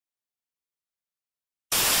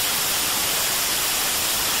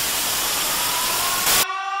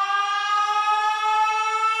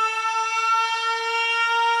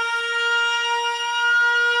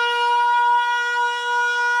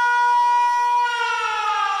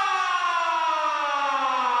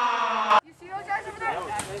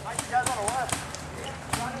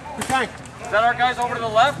that our guys over to the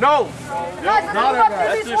left? No. Guys, let's move up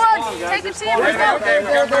through these woods. Take the team. Let's go.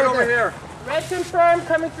 Right over here. Red confirmed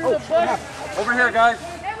coming through the bush. Over here, guys.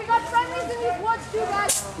 Hey, we got friendlies in these woods too,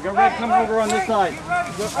 guys. We got red coming over on this side.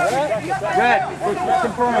 Red. Let's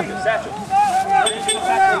confirm on this. Satchel.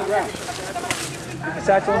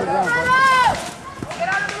 Satchel on the ground. Get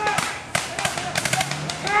out of the way.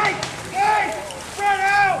 Hey! Spread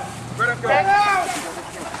out! Spread up, Spread out!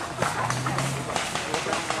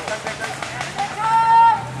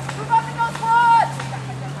 Move up in those woods.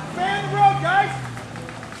 Stay on the road, guys!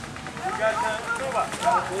 You guys, Cuba. Sit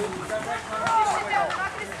down. We're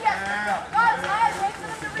not going to skip. Guys, wait for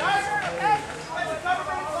them to reach here, okay?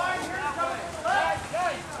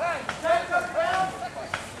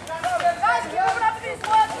 Guys, keep moving up in these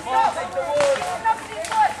woods. Let's go. Keep moving up in these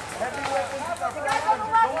woods. You guys on the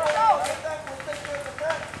left, let's go.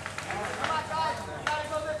 Come on, guys. We gotta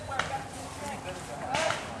go this way.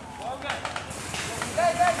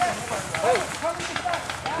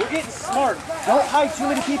 We're getting smart. Don't hide too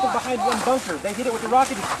many people behind one bunker. They hit it with the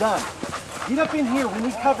rocket, it's done. Get up in here. We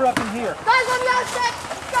need cover up in here. Guys, on the outside.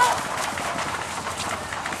 Let's go.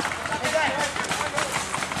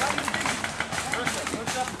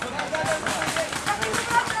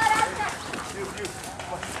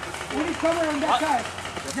 We need cover on that side.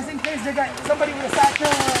 Just in case they got somebody with a satchel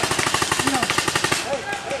or, you know.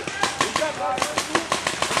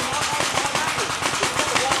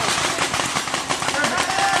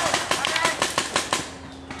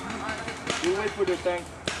 You wait for the tank.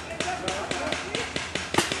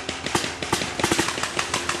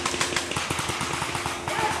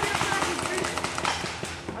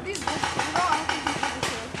 Are these good? I don't think these are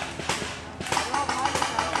good. They're all mine.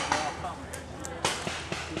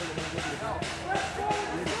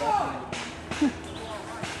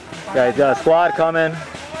 Guys, got a squad coming.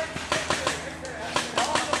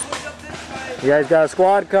 You guys got a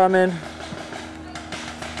squad coming.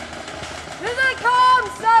 Here they come!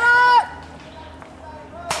 Set up!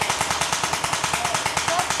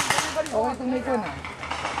 Okay, tumay ko na.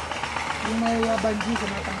 Yung may banji sa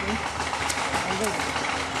mga tanggi. Okay.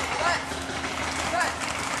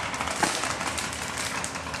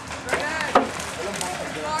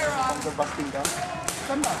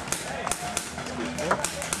 Saan ba?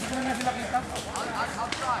 Hindi ko na natin nakita.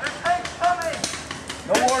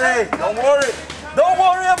 Don't worry. Don't worry. Don't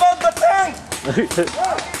worry about the tank.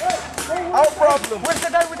 Our problem. Where's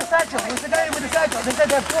the guy with the satchel? Where's the guy with the satchel? They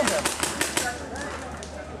said they have two of them.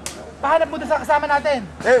 Pahanap mo doon sa kasama natin.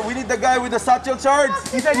 Hey, we need the guy with the satchel charge.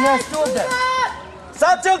 He said he has two of them.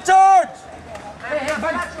 Satchel charge. Hey,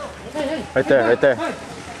 buddy. Hey. Right there, right there.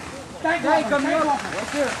 Tank walker. Tank walker. Right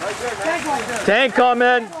here. Tank walker. Tank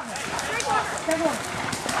coming. Tank walker. Tank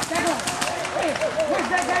walker. Hey, where's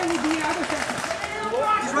that guy with the other satchel?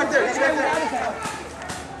 He's right there. He's right there.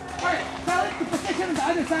 Alright, tell it to position on the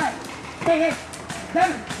other side. Hey,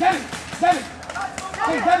 Devin. Hey, Devin.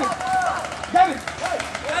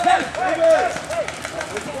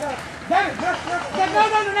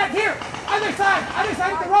 No, not here. Other side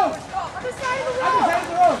of the road. Other side of the road. Other side of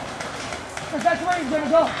the road. Because that's where he's gonna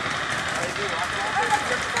go.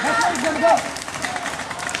 That's where he's gonna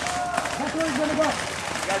go.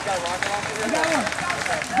 You guys got a rocket launcher there? got one.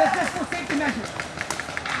 That's just for safety measures.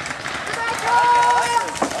 Here they come!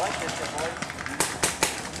 I like this shit, boys.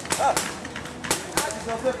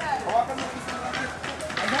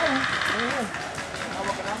 I got one. There he is.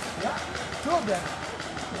 Yeah. Two of them.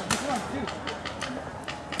 This one, too.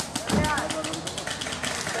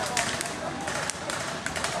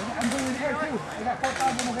 I'm doing air too. I got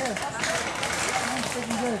 4,000 of air. I'm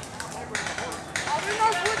taking good. There's no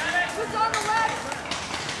woods on the left.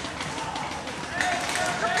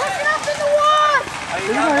 They're pushing up in the woods. Here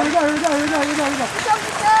we go. Here comes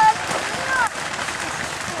the dad.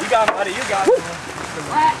 You got him, buddy. You got him.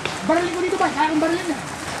 Baralin ko dito ba? Kaya kong baralin na.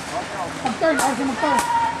 Pag-turn, oras na mag-turn.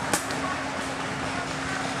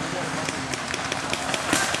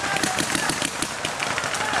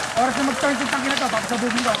 Oras na mag-turn sa tangki na to.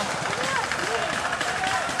 Papasabugin ko.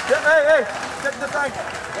 Hey. Check the tank.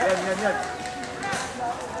 Yan.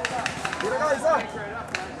 Tira ka, isa.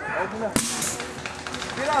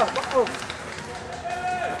 Tira, bako.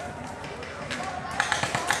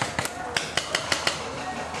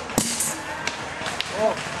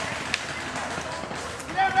 Oh.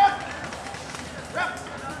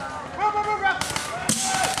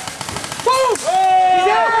 Boom!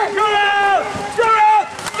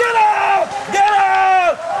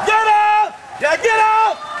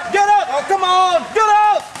 Get out! Oh, come on! Get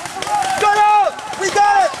out! We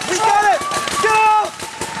got it! Get out!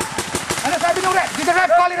 Ano sabi nung ref? Did the ref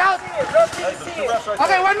call it out?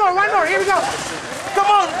 here we go. Come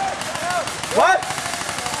on! What?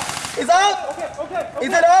 He's out?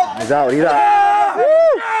 Is it out? He's out. He's out.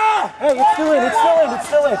 Hey, it's still in, it's still in, it's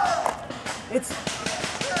still in. It's...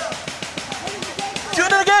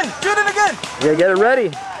 Shoot it again! Shoot it again! Yeah, get it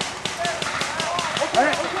ready. All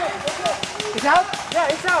right. It's out?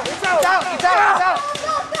 Yeah, it's out, it's out! It's out, it's out, it's out.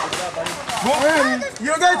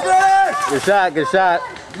 You guys ready? Good shot. Good shot.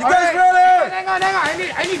 You guys ready? Hang on, hang on.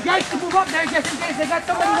 I need guys to move up there just in case they got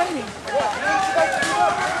somebody waiting.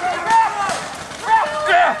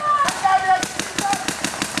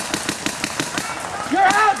 You're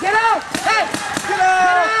out! Get out! Hey! Get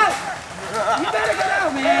out! You better get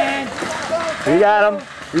out, man! You got him.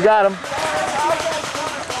 You got him.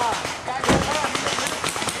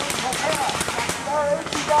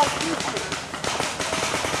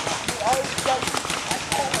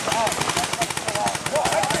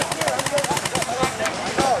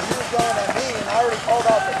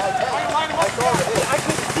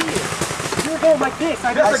 You were going like this.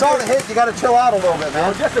 I saw the hit. You got to chill out a little bit,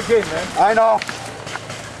 man. Just a game, man. I know.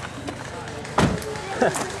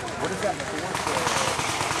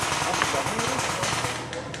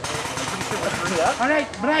 All right,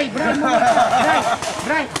 Bray, move up.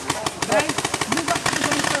 Bray, move up to the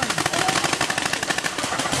turn.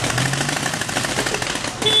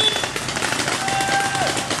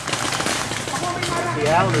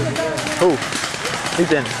 Who?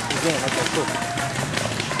 He's in. He's in. Okay, cool.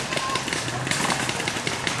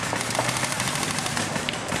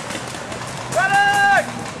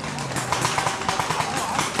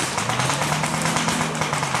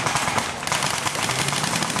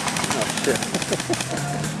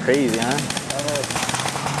 Crazy, huh?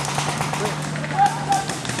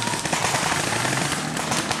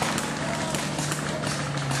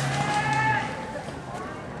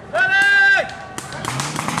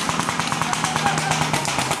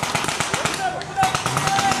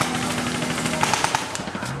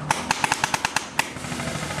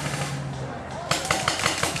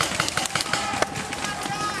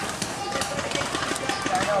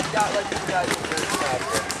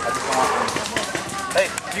 Hey,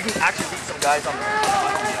 you can actually beat some guys on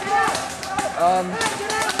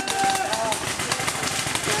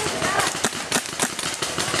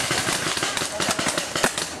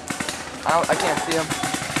I can't see him.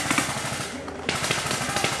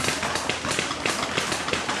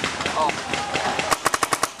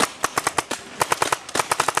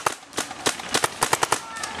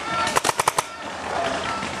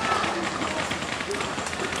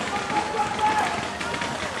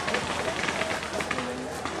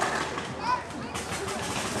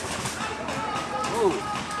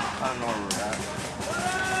 I don't know where we're at.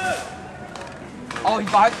 Oh, he's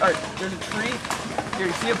behind. Or there's a tree. Here,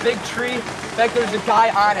 you see a big tree? In fact, there's a guy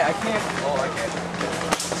on it. I can't. Oh, I can't.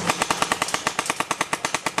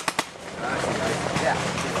 Yeah.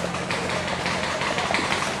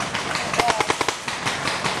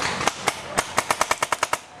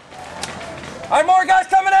 All right, more guys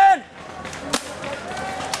coming in.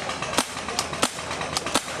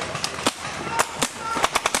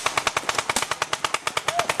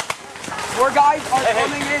 More guys are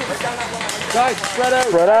coming in. Guys, spread out.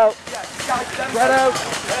 Spread out. Spread out.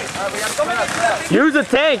 Use the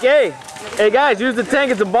tank, hey. Hey guys, use the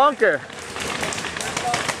tank. It's a bunker.